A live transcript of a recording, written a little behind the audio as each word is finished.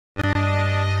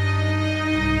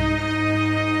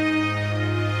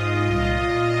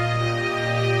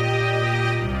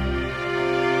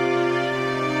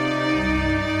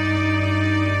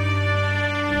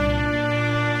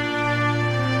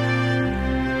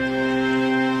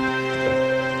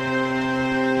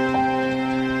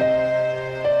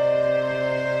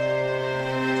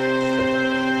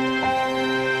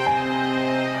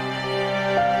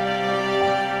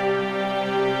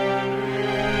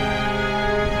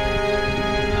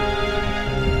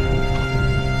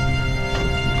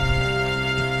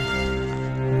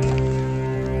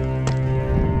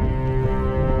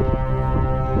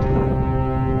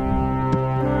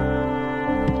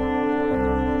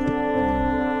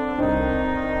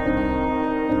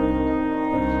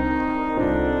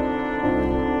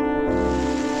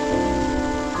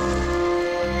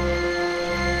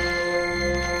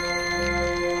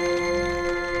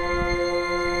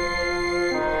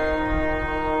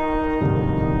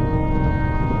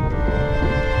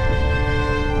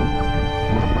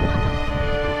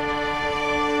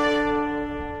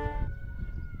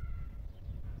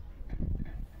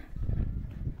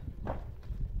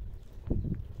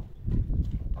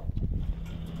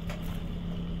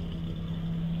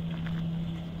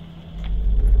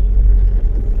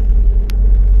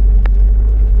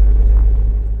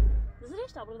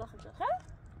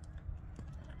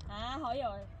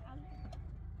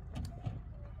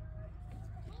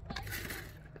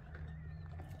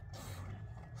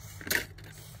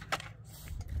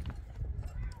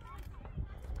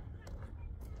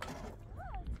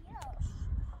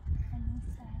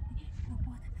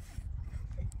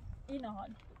این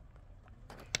حال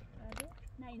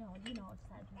نه این حال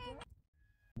سر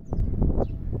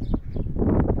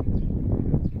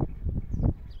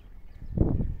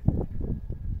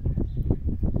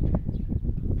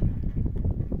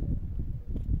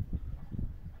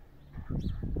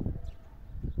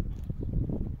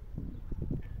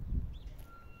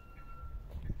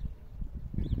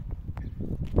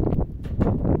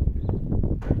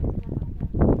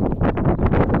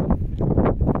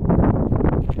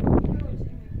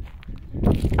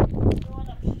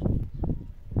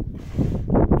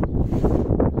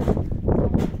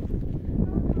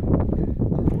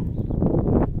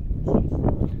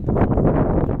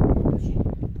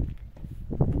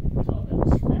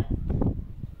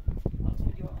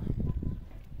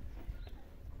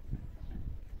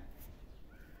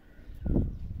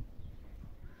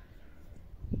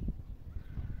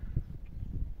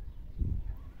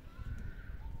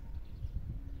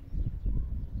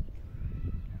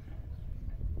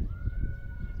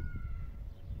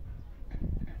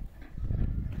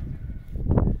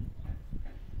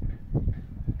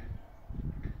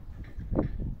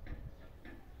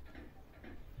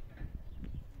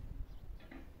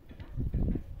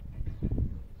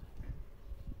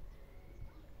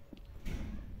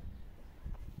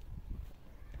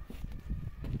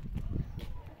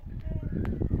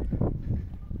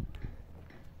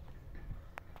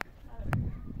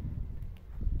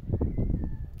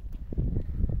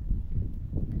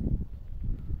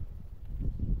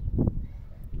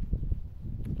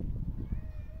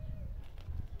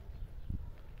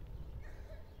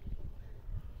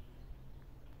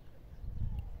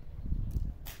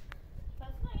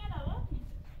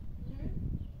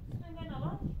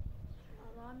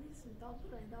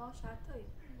شرطایی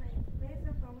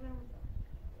بهتر پروگرام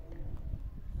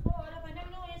خب حالا بنده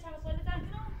منو یه چند سال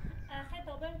زنگ کنم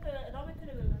خطابم که ادامه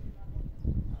تونه ببینم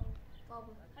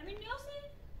طابور همین نیازی؟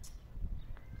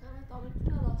 نه طابور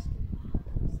تونه داشتیم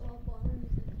سوال بارون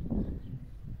میزنیم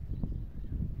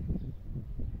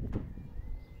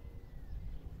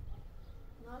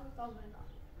نه طابور نه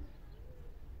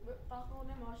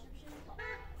تاخونه ماشی بشیم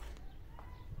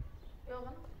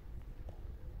یوغن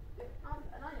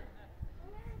نه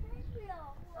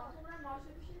تاخونه ماشی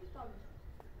بشیم طابور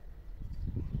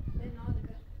نه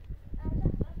دیگه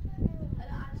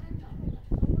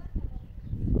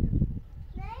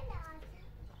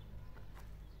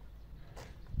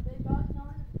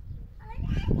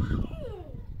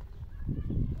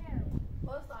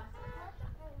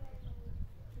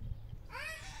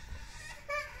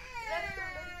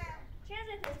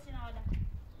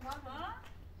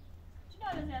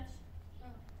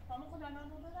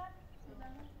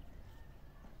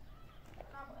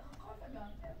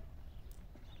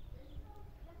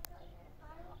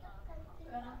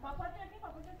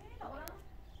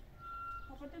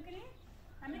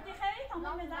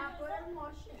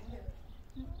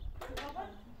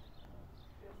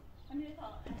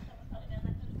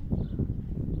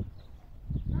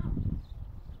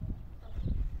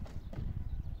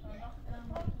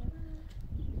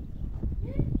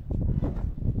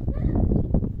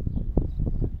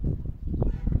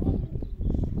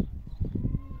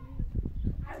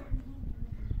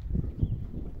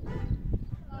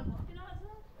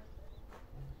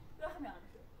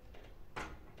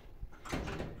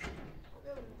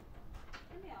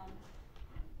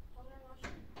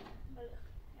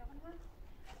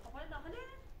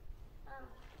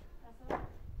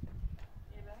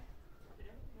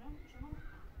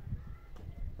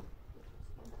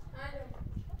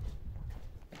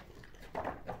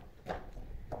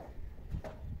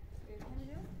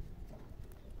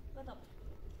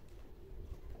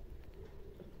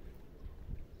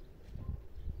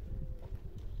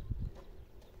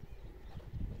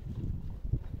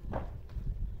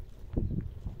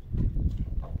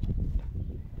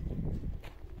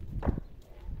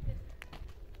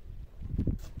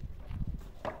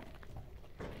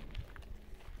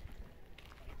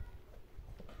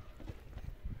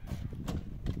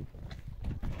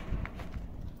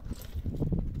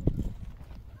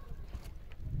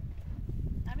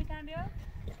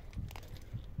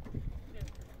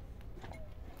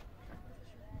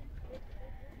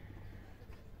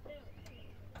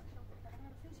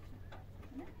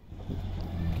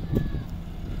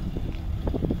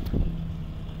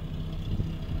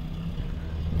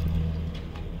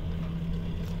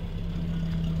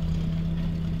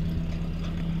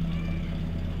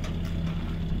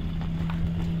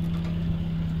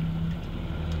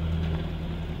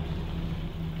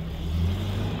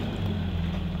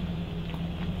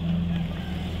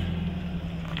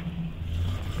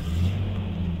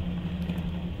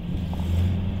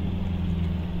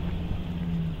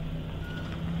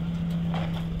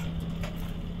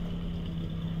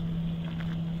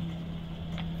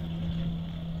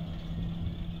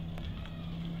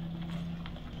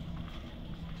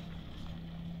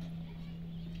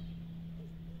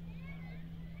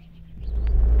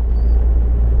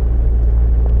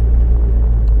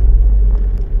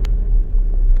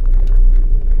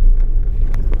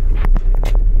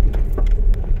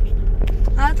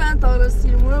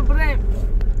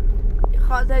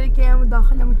خاطری که همون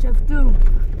داخل مچفتو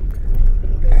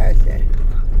هسته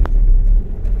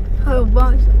خب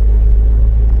باشه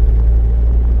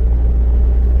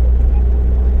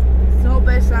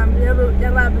صبحش هم یه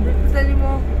ربده بزنیم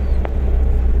و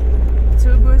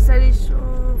تو بزنیش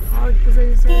و خاک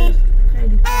بزنی سرش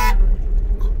خیلی کار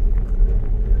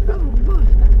خب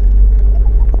باشه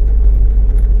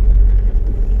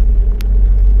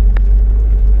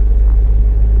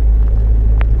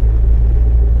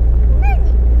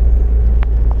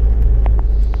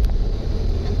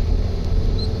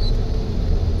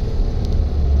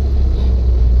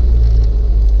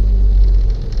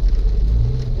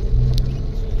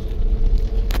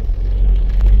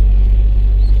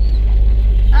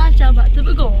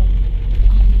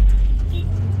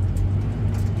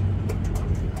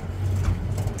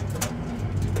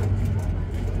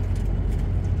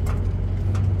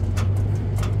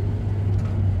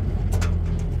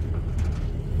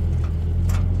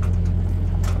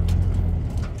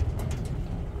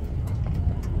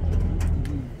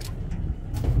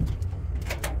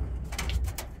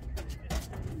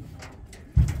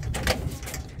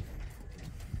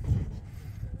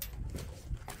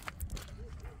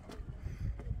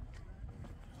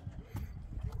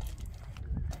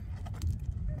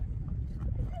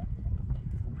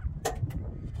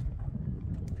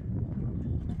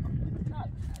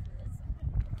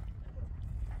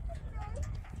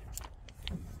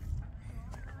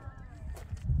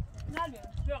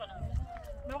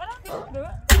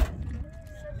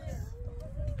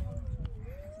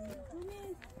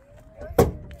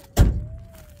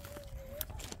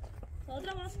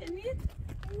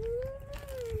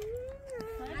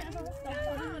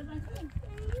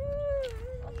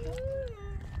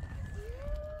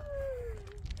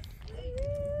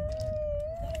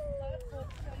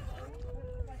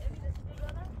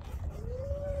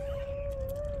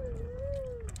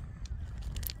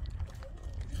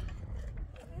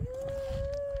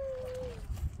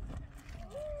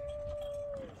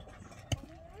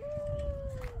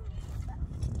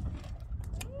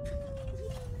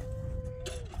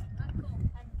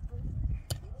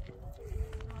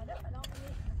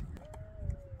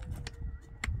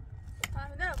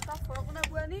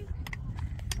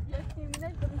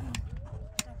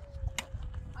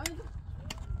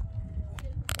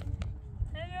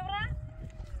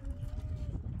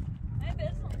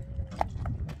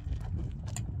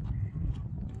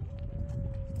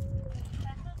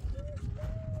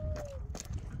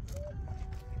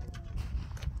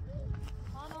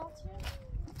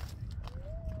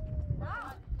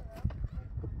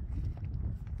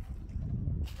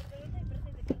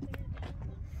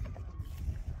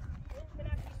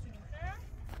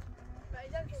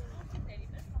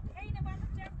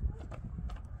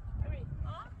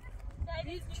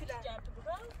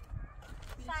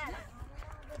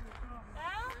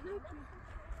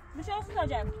مش عارفه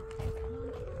تاجم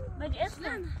ما دي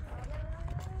اصلا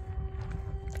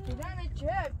كده انا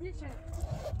جاب بيش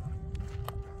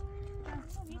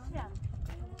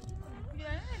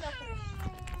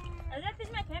ازات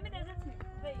تسمع كامل ازات بي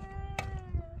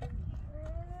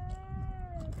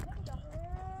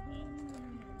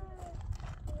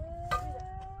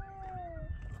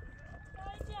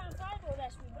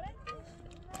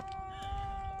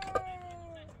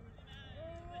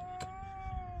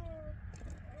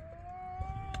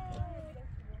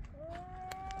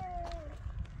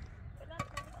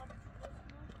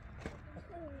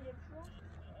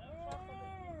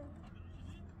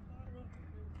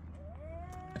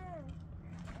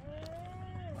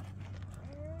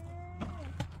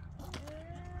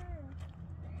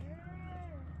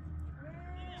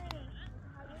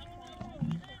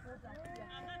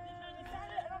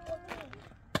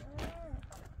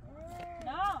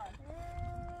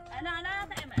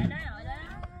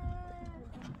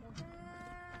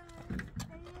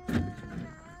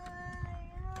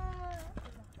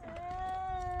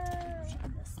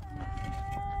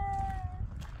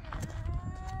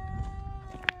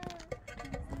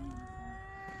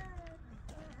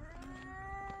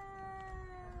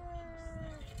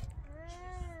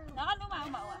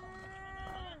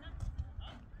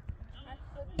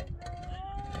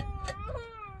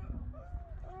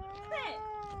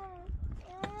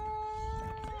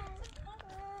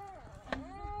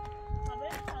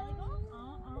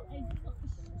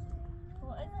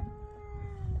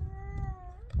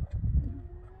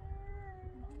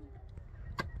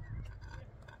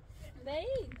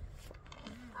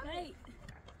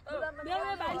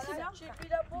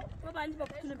بعدين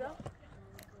بكتونه بقى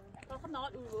داخل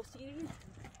نقعد وروسي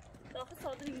داخل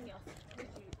صادرين يا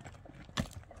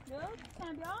يا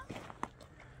كان بيا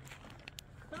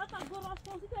فقط از گل راست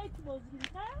کنسی تا ایتی باز گیری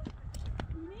خب؟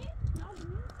 بینی؟ نه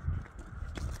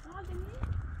بینی؟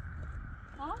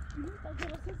 ها؟ بینی؟ تا گل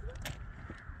راست کنسی؟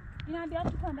 این هم بیاد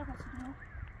تو کنده خواست کنم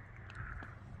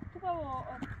تو با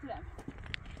کتیرم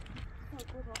تا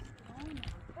گل راست کنم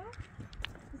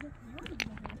بذار کنم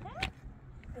بگیرم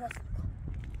راست کن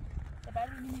بعد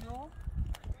بینی رو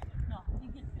نه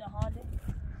دیگه ده حاله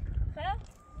خب؟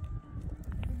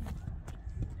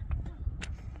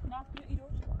 نه بیا ایرو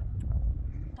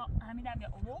تا همین هم بیا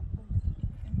اولو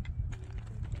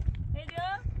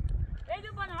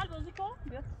ایدو بانه حال بازی کن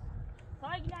بیا تا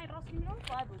اگه نه راست میرو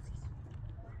باید بازی کن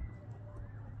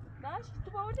باش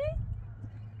تو باوردی؟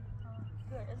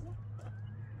 بیا ازم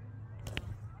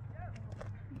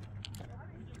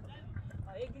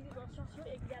اگه راست شد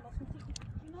اگه راست میتی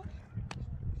اینو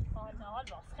حال نه حال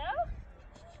راست خب؟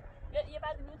 یه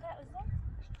بعد میوته ازم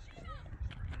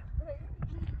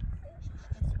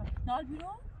نال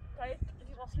بیرو تا یه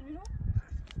راست میرو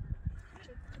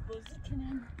بازی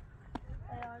کنن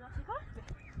ایالا چیکار؟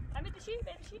 همین بشی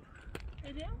بشی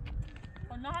بده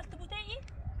آن هست بوده ای؟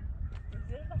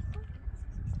 بذار بس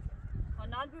آن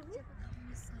نال بیرو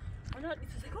آن نال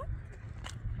بیشتر کن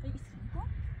بیشتر کن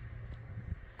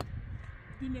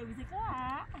دیمه بیشتر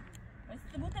کن بس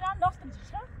بوده ران لاست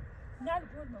میشه نال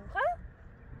بیرو موقع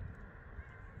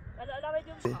لا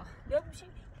بدي امشي لو بمشي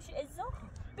ازو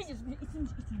بيجي يتم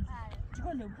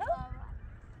تقول له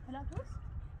هلا بص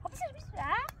بس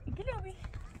قلبي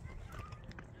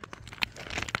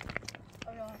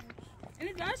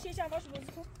اللي داش يا شباب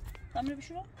بوزكم تعملوا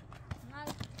بشنو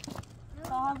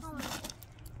تمام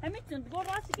هميتن تقول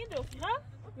راسي كده وفيها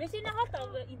ماشي نحط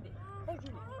ايدي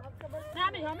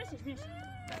نعمل ماشي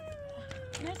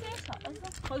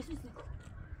خلاص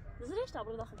نزلش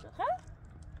تابلو داخل شد خلاص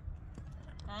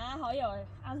هاي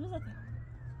از بزنی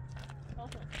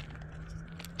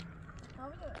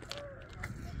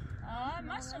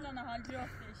ماشاءالله نه حال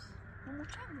جفتش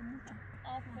موچم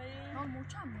آفرین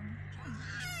موچم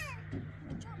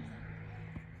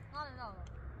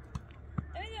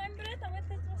نه این برای تا وقت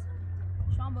ترسم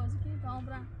شام بازی کنی تا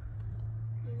برم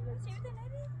چی بده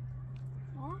نری؟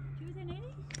 چی بده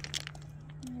نری؟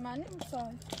 من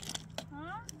نمی‌سای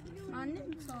من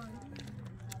نمی‌سای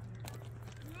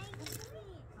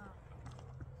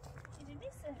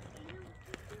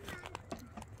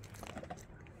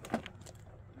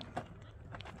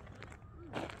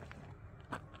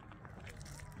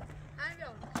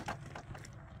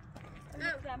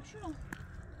شنو؟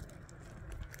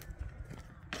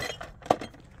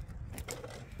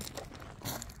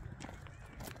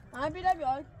 بیا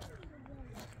بیای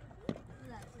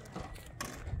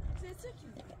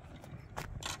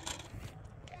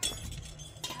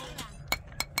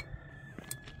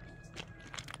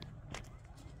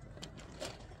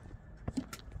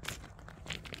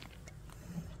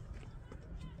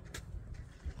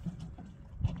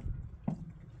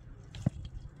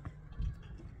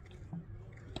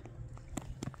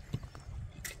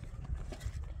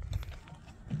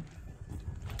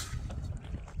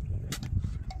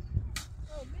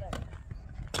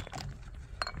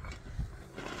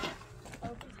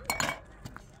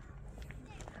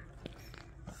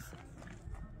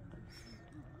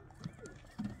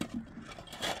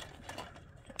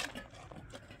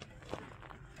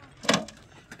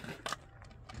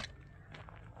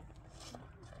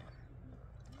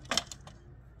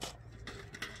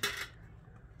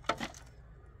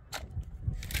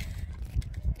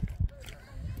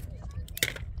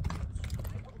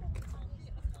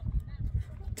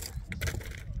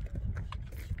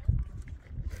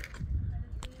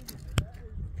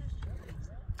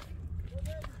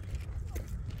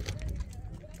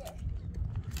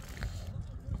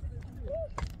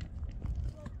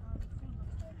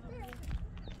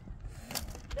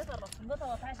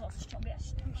Gotowa ta jest ściągasz.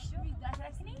 Dasz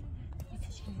rację?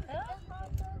 Jesteś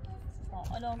o,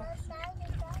 ale ono.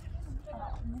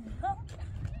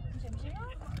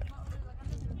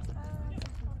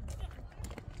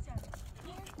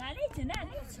 معليتي لا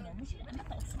ليتنا مش انا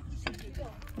توصل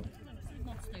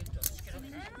ما تصير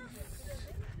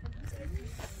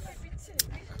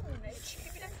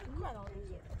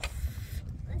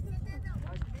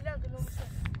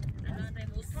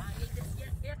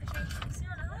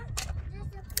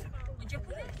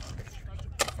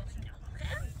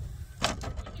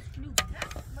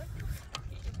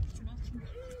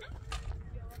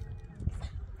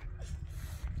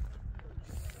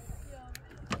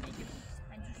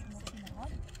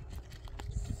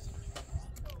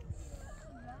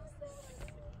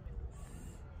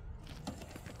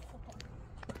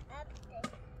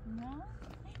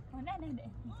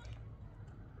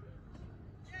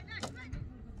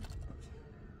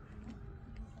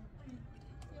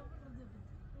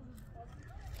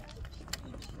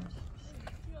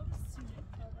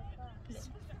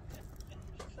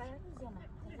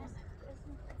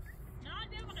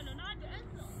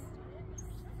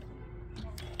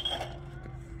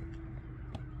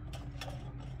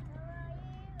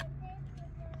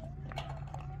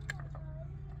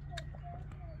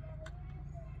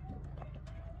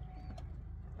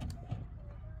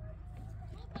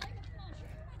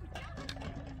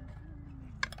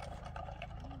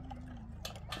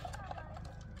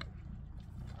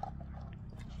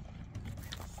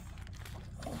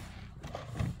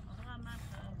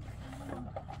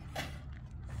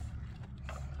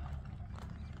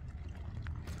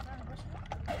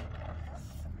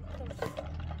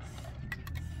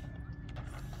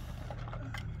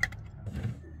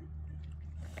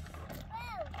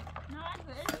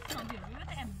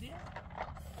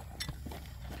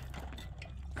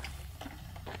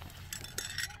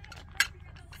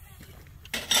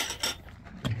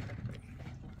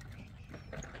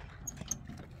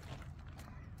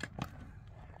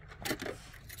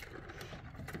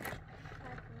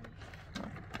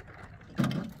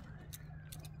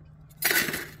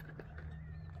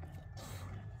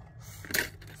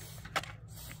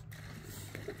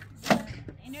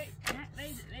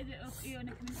iyo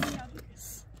nakmini ya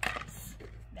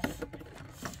dah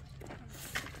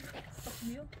stop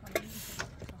mio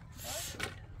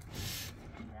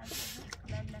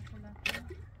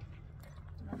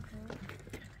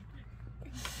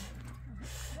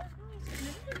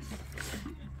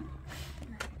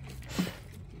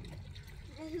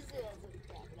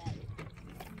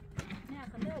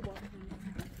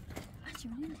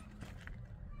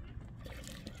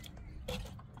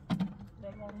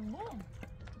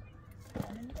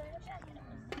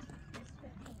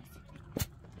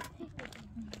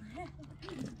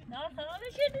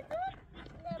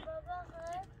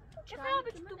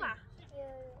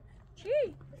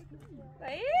Chi?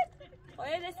 Baik. Oh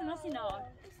ya destinasi nol.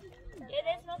 Ya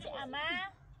destinasi ama.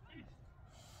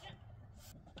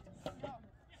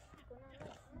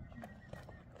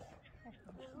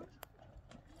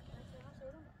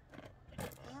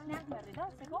 Nak beri dah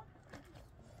seko.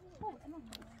 Oh, emang.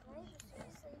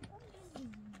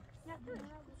 Nak tu.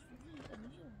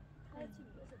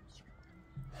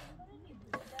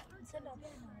 Sedap.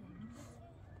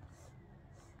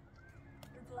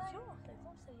 Bonjour, c'est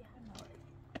bon, ça y est.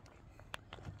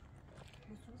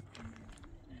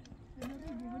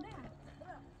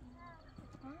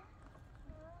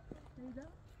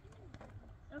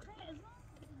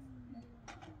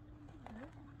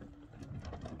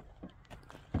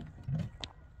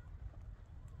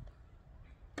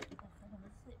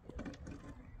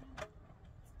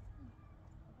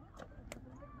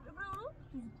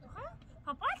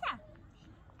 Papa ça?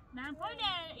 D'un point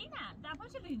d'un point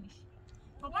c'est venu.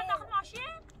 Papa داخل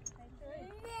ماشين؟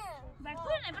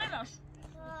 بكون ابرلاش.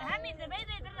 همین زباید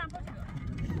در نپوش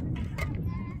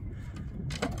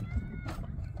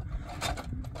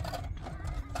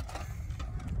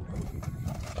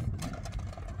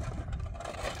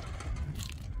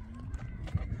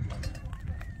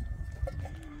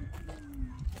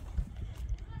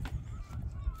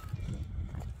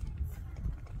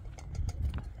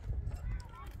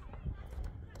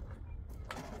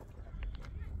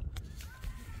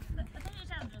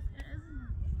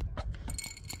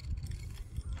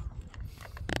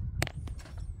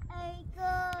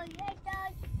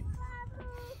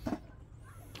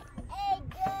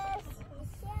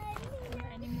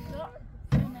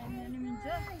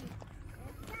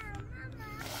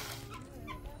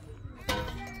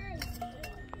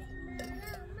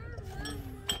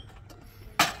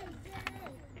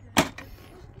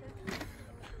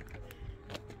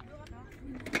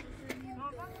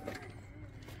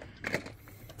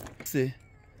C'est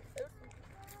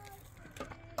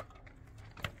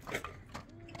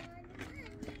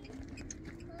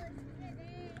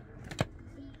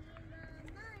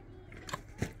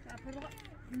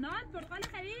نان برتقال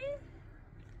خرید؟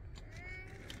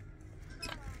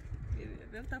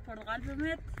 بگتا برتقال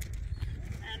بمید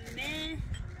امه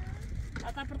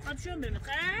اتا برتقال شون بمید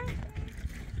خیر؟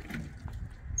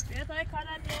 بیا تای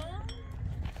کالا دیم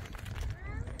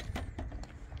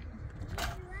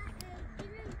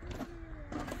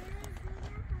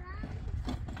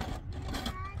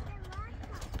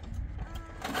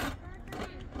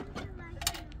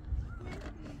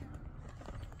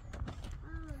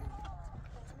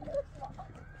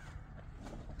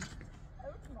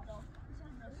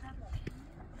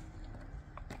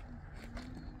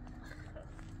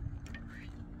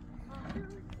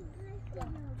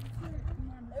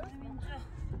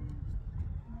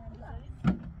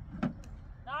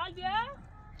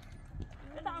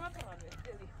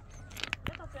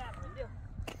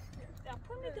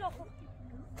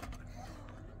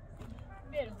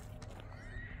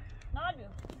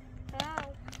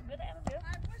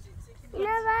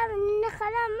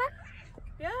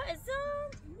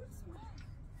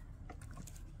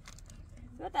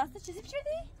چیزی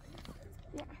بشدی؟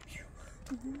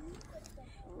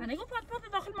 من نگو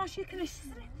پات داخل ماشین کنش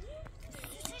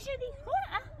چی شدی؟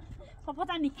 خور پاپا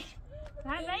تنیک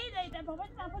من باید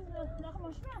پاپا داخل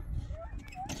ماشین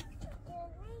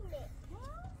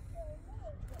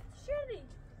چی شدی؟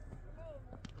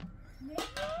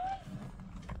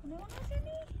 نه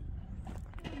نشدی؟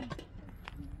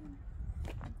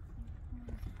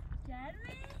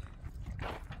 گرمه؟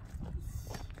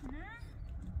 نه؟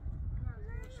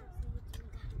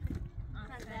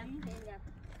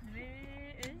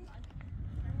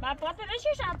 ما پات نشی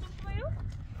شاتو میو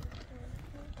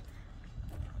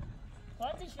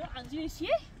پاتش رو انجامشی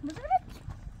مثلا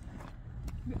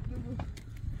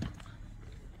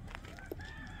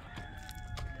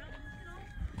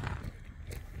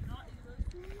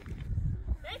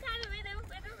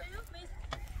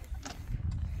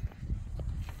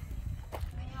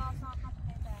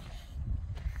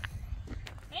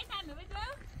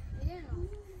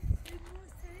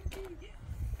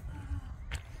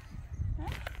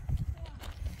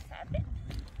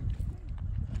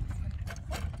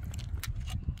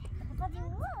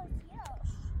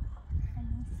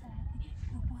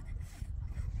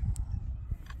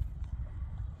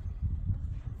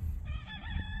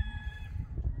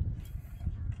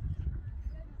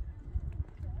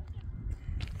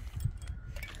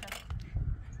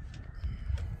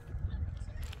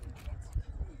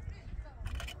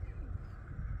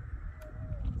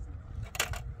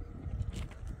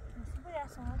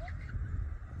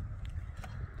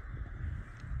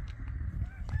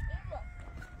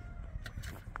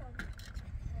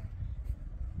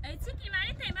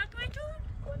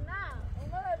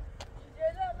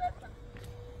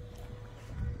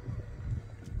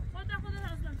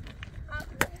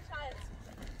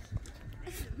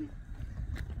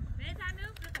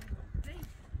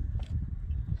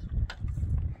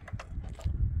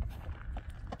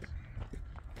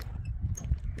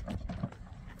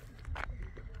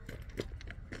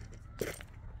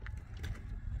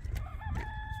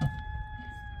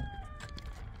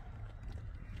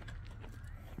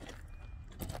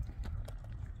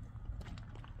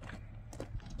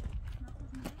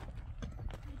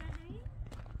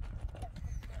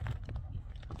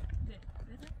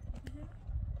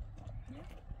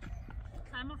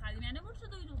ما خریدیم یعنی بود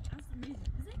شده ایدو اصلا میزی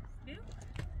بزی بیو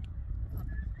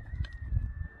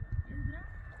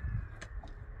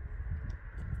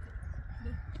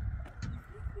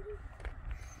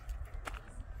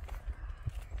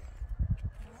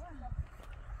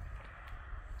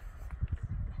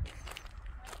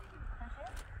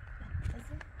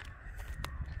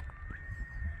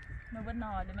نوبت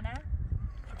نهاله منه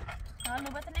نهال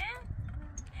نوبت نه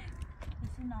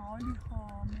بسی نهالی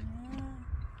خامه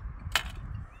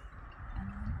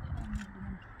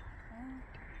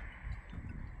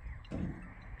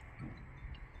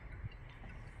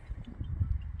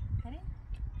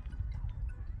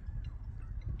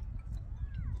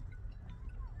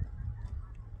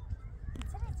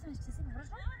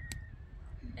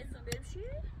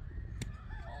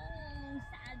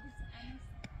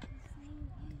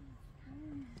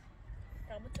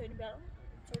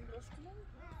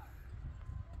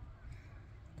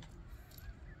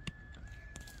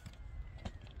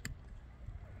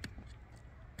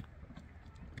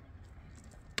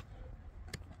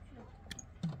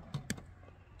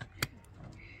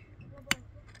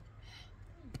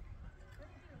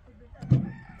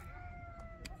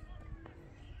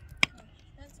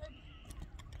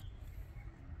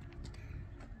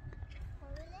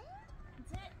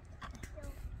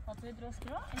Fatih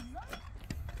Droskro, Ezra.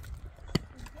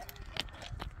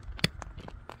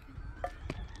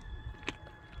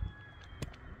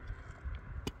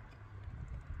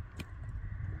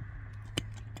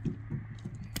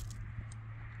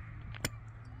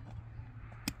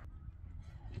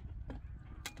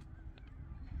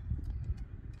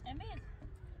 Emir,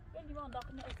 gel limon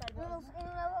dakine özel bir. Nasıl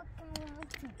inle bakayım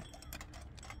mutlu.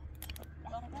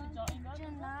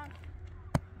 Cennet.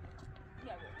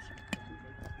 Gel böyle.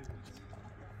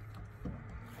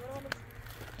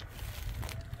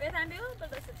 Beyefendi diyor,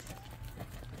 burada satış.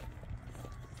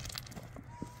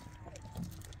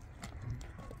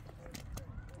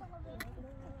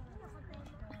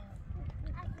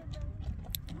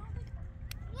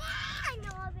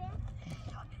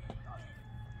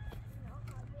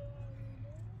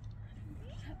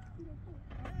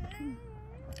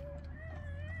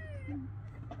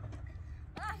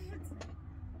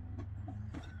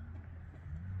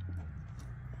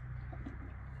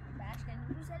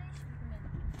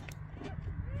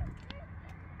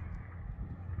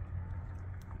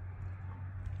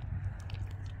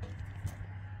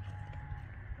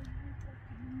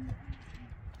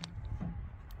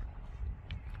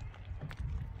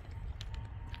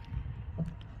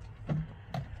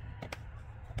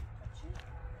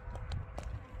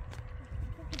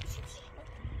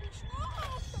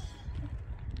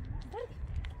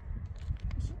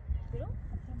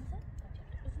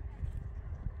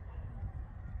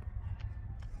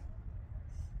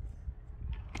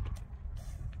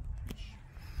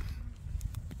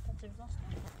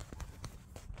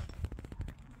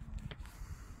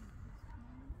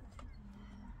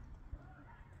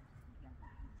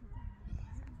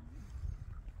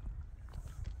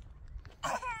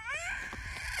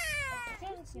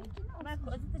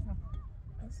 Marco, azeite não.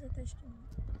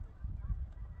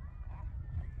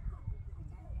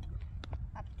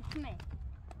 Abdükme.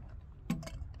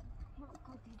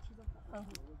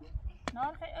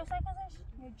 Nar خیلی اوسای کازش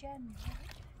یا جن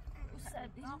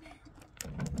اوسادی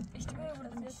اشتباه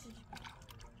بردم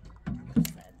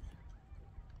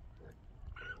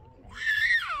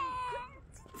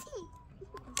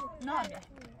نار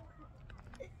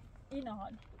این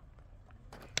حال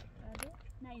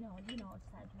نه این حال این حال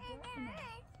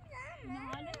این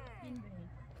حاله این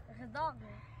بهی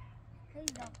داغه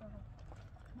خیلی داغه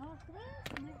نه خوبه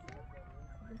نه خوبه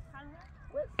بسخره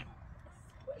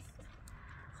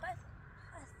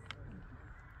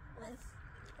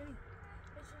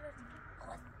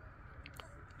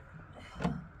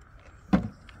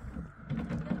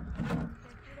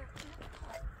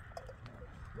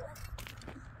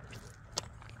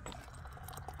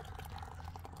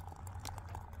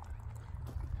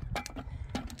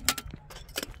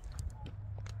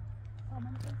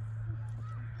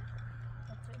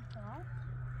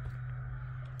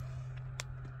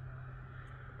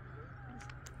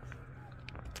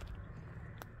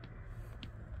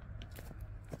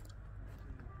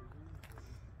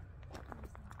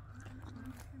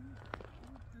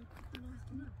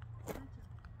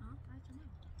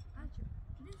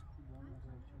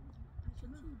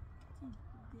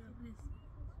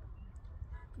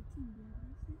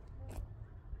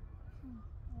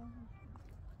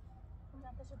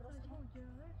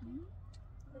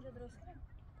Też odrosły?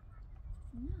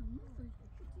 Nie, nie, to jest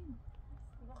taki.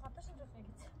 Bo chata się